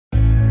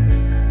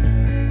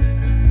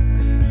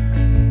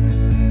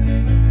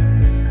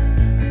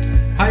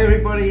Hi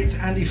everybody, it's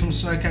Andy from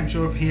Snow Camps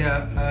Europe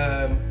here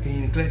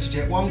in Glacier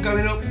Jet 1,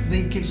 going up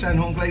the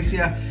Kitzsteinhorn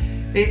Glacier.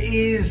 It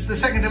is the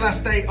second to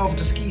last day of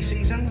the ski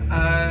season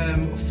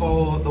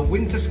for the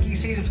winter ski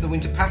season, for the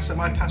winter pass. So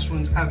my pass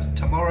runs out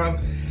tomorrow,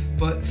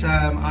 but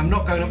I'm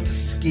not going up to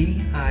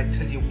ski. I'll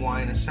tell you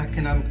why in a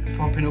second. I'm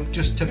popping up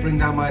just to bring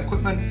down my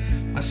equipment.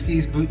 My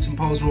skis, boots and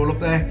poles are all up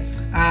there.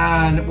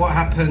 And what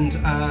happened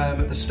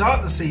at the start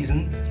of the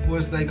season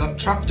was they got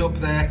trapped up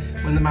there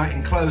when the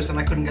mountain closed and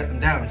I couldn't get them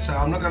down. So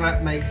I'm not going to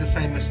make the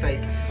same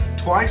mistake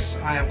twice.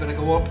 I am going to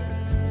go up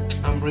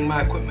and bring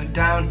my equipment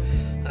down,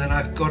 and then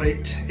I've got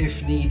it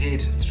if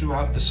needed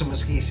throughout the summer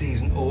ski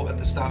season or at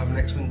the start of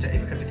next winter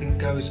if everything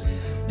goes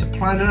to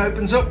plan and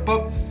opens up.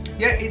 But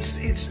yeah,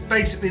 it's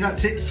basically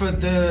that's it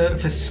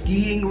for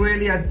skiing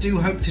really. I do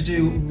hope to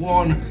do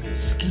one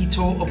ski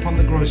tour up on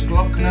the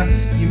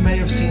Großglockner. You may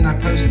have seen I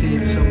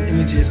posted some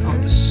images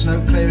of the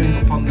snow clearing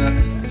up on the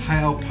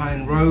High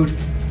Alpine Road.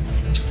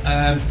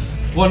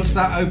 Once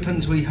that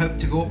opens, we hope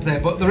to go up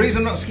there. But the reason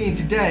I'm not skiing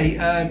today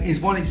is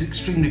one, it's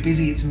extremely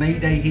busy. It's May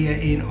Day here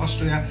in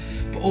Austria.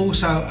 But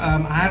also,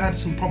 I have had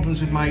some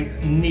problems with my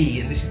knee,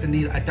 and this is the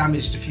knee that I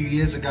damaged a few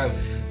years ago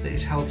that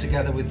is held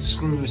together with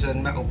screws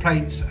and metal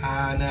plates,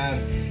 and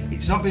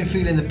it's not been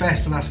feeling the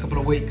best the last couple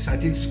of weeks. I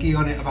did ski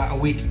on it about a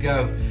week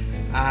ago,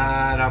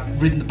 and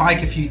I've ridden the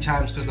bike a few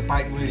times because the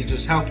bike really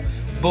does help,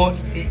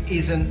 but it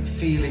isn't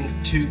feeling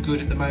too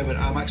good at the moment.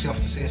 I'm actually off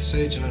to see a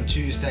surgeon on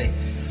Tuesday.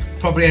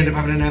 Probably end up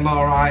having an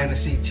MRI and a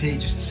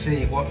CT just to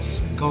see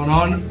what's gone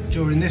on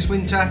during this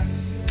winter.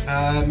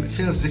 It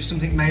feels as if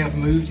something may have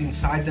moved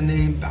inside the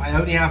knee, but I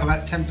only have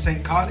about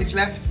 10% cartilage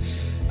left,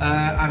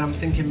 and I'm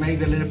thinking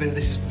maybe a little bit of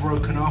this is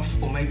broken off,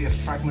 or maybe a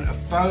fragment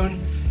of bone,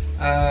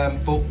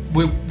 but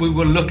we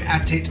will look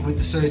at it with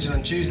the surgeon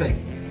on Tuesday.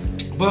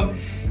 But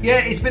yeah,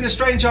 it's been a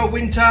strange old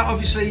winter.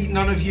 Obviously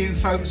none of you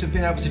folks have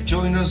been able to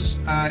join us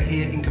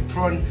here in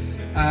Kaprun.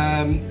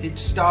 It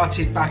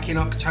started back in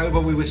October.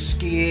 We were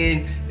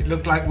skiing, it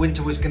looked like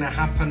winter was going to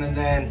happen, and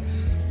then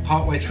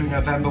partway through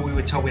November we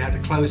were told we had to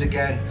close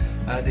again.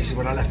 This is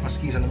when I left my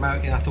skis on the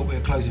mountain. I thought we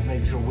were closing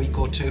maybe for a week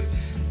or two,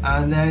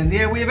 and then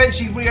yeah, we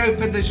eventually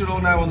reopened, as you'll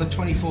all know, on the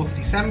 24th of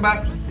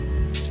December,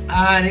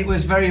 and it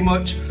was very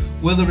much,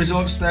 will the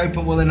resorts stay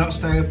open, will they not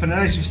stay open?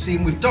 And as you've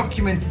seen, we've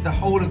documented the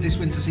whole of this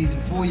winter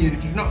season for you. And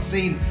if you've not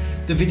seen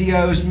the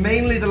videos,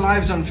 mainly the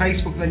lives on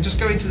Facebook, then just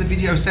go into the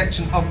video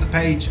section of the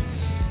page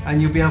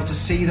and you'll be able to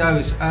see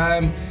those.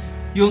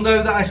 You'll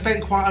know that I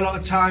spent quite a lot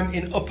of time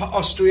in Upper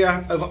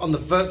Austria over on the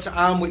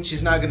Wörthersee, which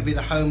is now going to be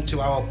the home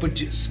to our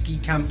budget ski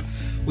camp,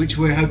 which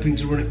we're hoping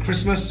to run at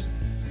Christmas.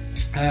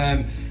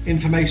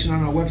 Information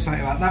on our website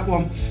about that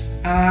one.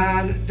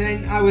 And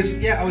then I was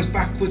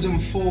backwards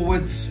and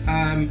forwards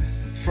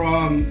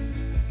from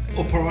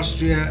Upper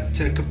Austria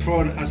to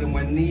Kaprun as and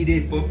when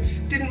needed, but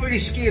didn't really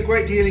ski a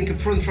great deal in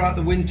Kaprun throughout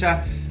the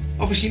winter.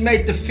 Obviously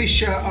made the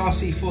Fischer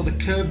RC for the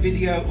curve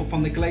video up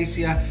on the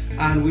glacier,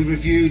 and we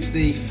reviewed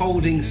the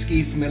folding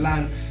ski from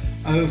Milan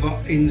over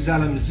in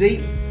Zalem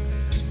Z.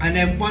 And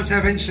then once I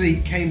eventually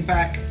came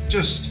back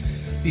just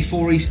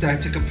before Easter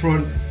to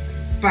Kaprun,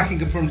 back in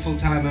Kaprun full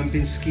time, and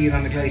been skiing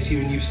on the glacier,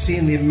 and you've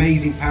seen the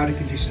amazing powder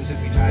conditions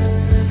that we've had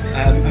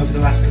over the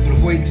last couple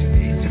of weeks.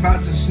 It's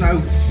about to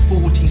snow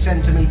 40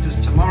 centimeters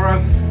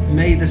tomorrow,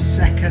 May the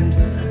 2nd,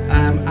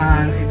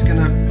 and it's going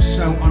to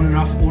snow on and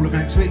off all of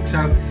next week.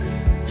 So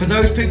for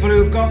those people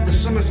who have got the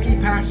summer ski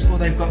pass, or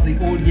they've got the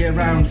all year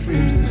round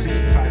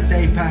 365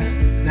 day pass,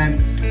 then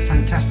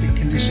fantastic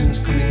conditions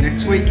coming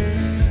next week.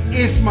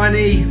 If my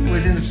knee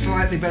was in a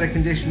slightly better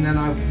condition, then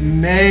I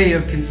may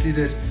have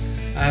considered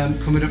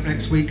coming up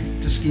next week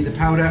to ski the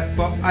powder,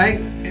 but I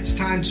think it's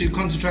time to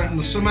concentrate on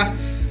the summer.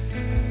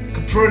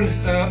 Kaprun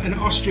in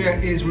Austria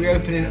is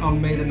reopening on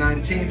May the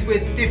 19th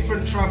with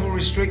different travel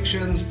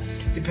restrictions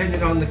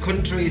depending on the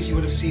countries. You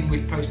would have seen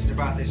we've posted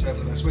about this over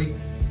the last week.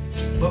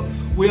 But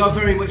we are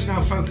very much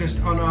now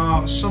focused on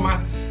our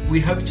summer. We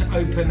hope to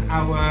open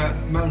our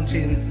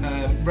mountain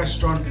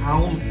restaurant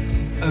Halm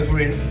over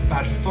in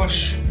Bad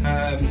Fusch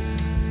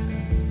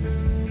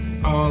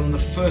on the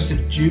 1st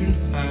of June.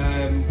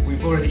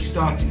 We've already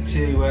started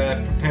to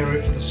prepare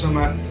it for the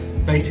summer.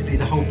 Basically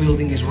the whole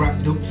building is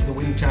wrapped up for the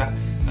winter.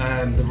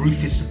 The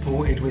roof is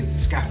supported with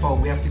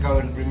scaffold. We have to go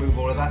and remove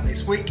all of that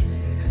this week.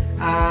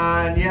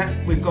 And yeah,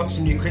 we've got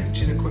some new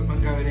kitchen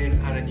equipment going in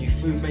and a new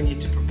food menu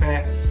to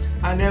prepare.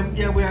 And then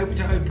yeah, we hope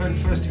to open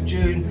 1st of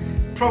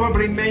June,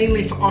 probably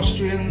mainly for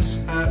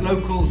Austrians,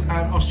 locals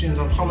and Austrians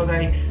on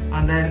holiday.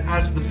 And then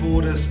as the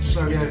borders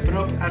slowly open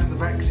up, as the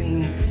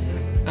vaccine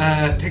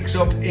picks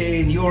up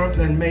in Europe,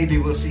 then maybe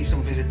we'll see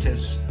some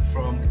visitors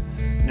from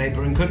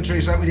neighbouring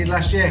countries like we did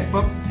last year.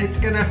 But it's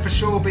going to for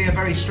sure be a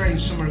very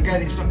strange summer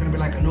again. It's not going to be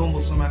like a normal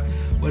summer.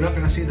 We're not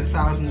going to see the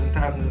thousands and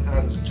thousands and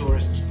thousands of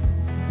tourists,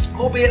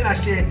 albeit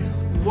last year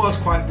was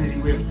quite busy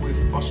with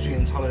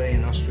Austrians holidaying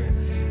in Austria.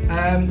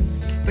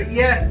 But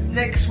yeah,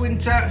 next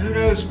winter, who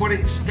knows what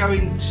it's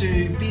going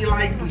to be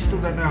like. We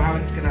still don't know how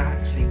it's going to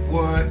actually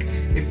work,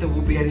 if there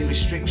will be any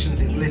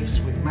restrictions in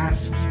lifts with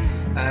masks,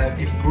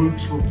 if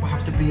groups will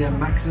have to be a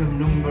maximum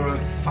number of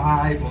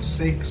 5 or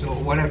 6 or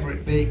whatever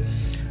it be.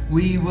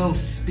 We will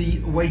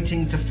be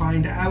waiting to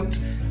find out.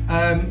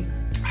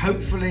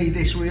 Hopefully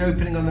this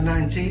reopening on the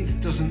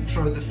 19th doesn't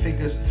throw the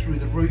figures through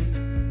the roof.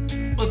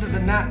 Other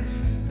than that,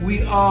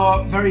 we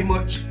are very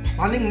much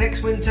planning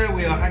next winter.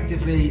 We are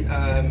actively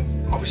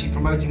obviously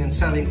promoting and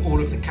selling all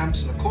of the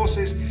camps and the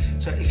courses.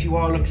 So if you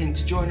are looking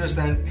to join us,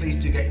 then please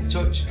do get in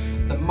touch.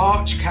 The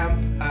March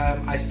camp,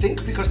 I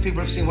think because people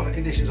have seen what the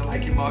conditions are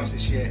like in March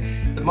this year,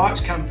 the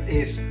March camp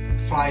is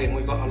flying.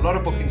 We've got a lot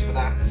of bookings for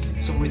that,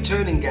 some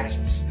returning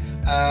guests.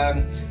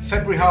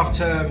 February half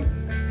term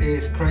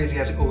is crazy,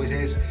 as it always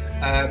is.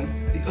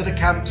 The other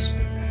camps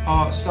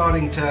are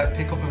starting to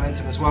pick up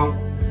momentum as well.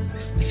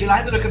 If you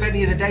like the look of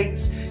any of the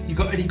dates, you've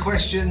got any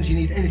questions, you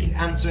need anything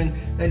answering,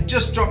 then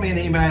just drop me an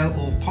email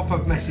or pop a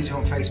message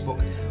on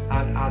Facebook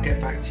and I'll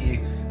get back to you.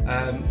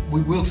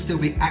 We will still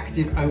be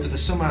active over the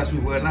summer as we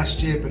were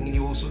last year, bringing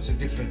you all sorts of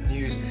different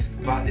news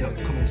about the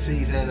upcoming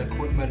season,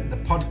 equipment, the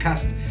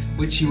podcast,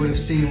 which you would have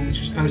seen, which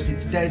was posted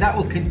today. That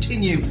will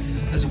continue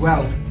as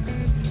well.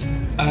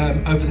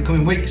 Over the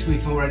coming weeks.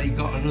 We've already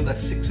got another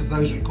 6 of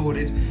those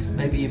recorded,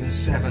 maybe even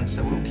 7,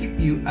 so we'll keep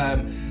you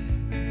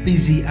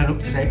busy and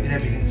up to date with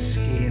everything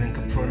skiing and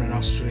Kaprun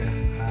Austria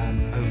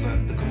over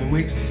the coming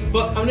weeks.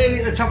 But I'm nearly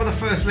at the top of the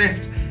first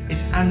lift.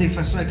 It's Andy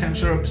for Snow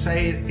Camps Europe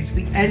saying it's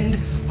the end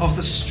of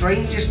the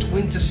strangest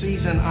winter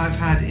season I've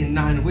had in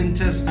 9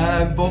 winters.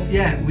 But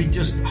yeah, we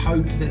just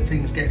hope that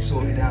things get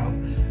sorted out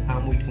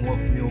and we can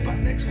welcome you all back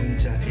next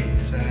winter.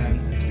 It's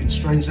been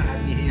strange not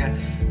having you here,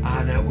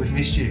 and we've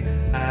missed you.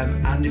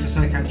 Andy for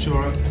Snow Camps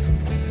Europe.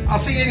 I'll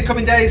see you in the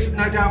coming days,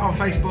 no doubt on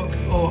Facebook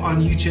or on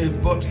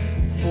YouTube. But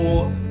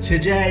for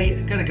today,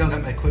 I'm going to go and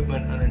get my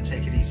equipment and then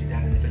take it easy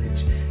down in the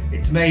village.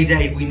 It's May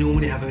Day. We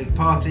normally have a big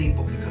party,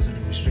 but because of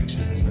the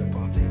restrictions, there's no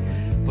party.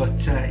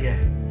 But yeah,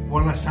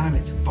 one last time,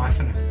 it's bye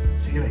for now.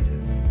 See you later.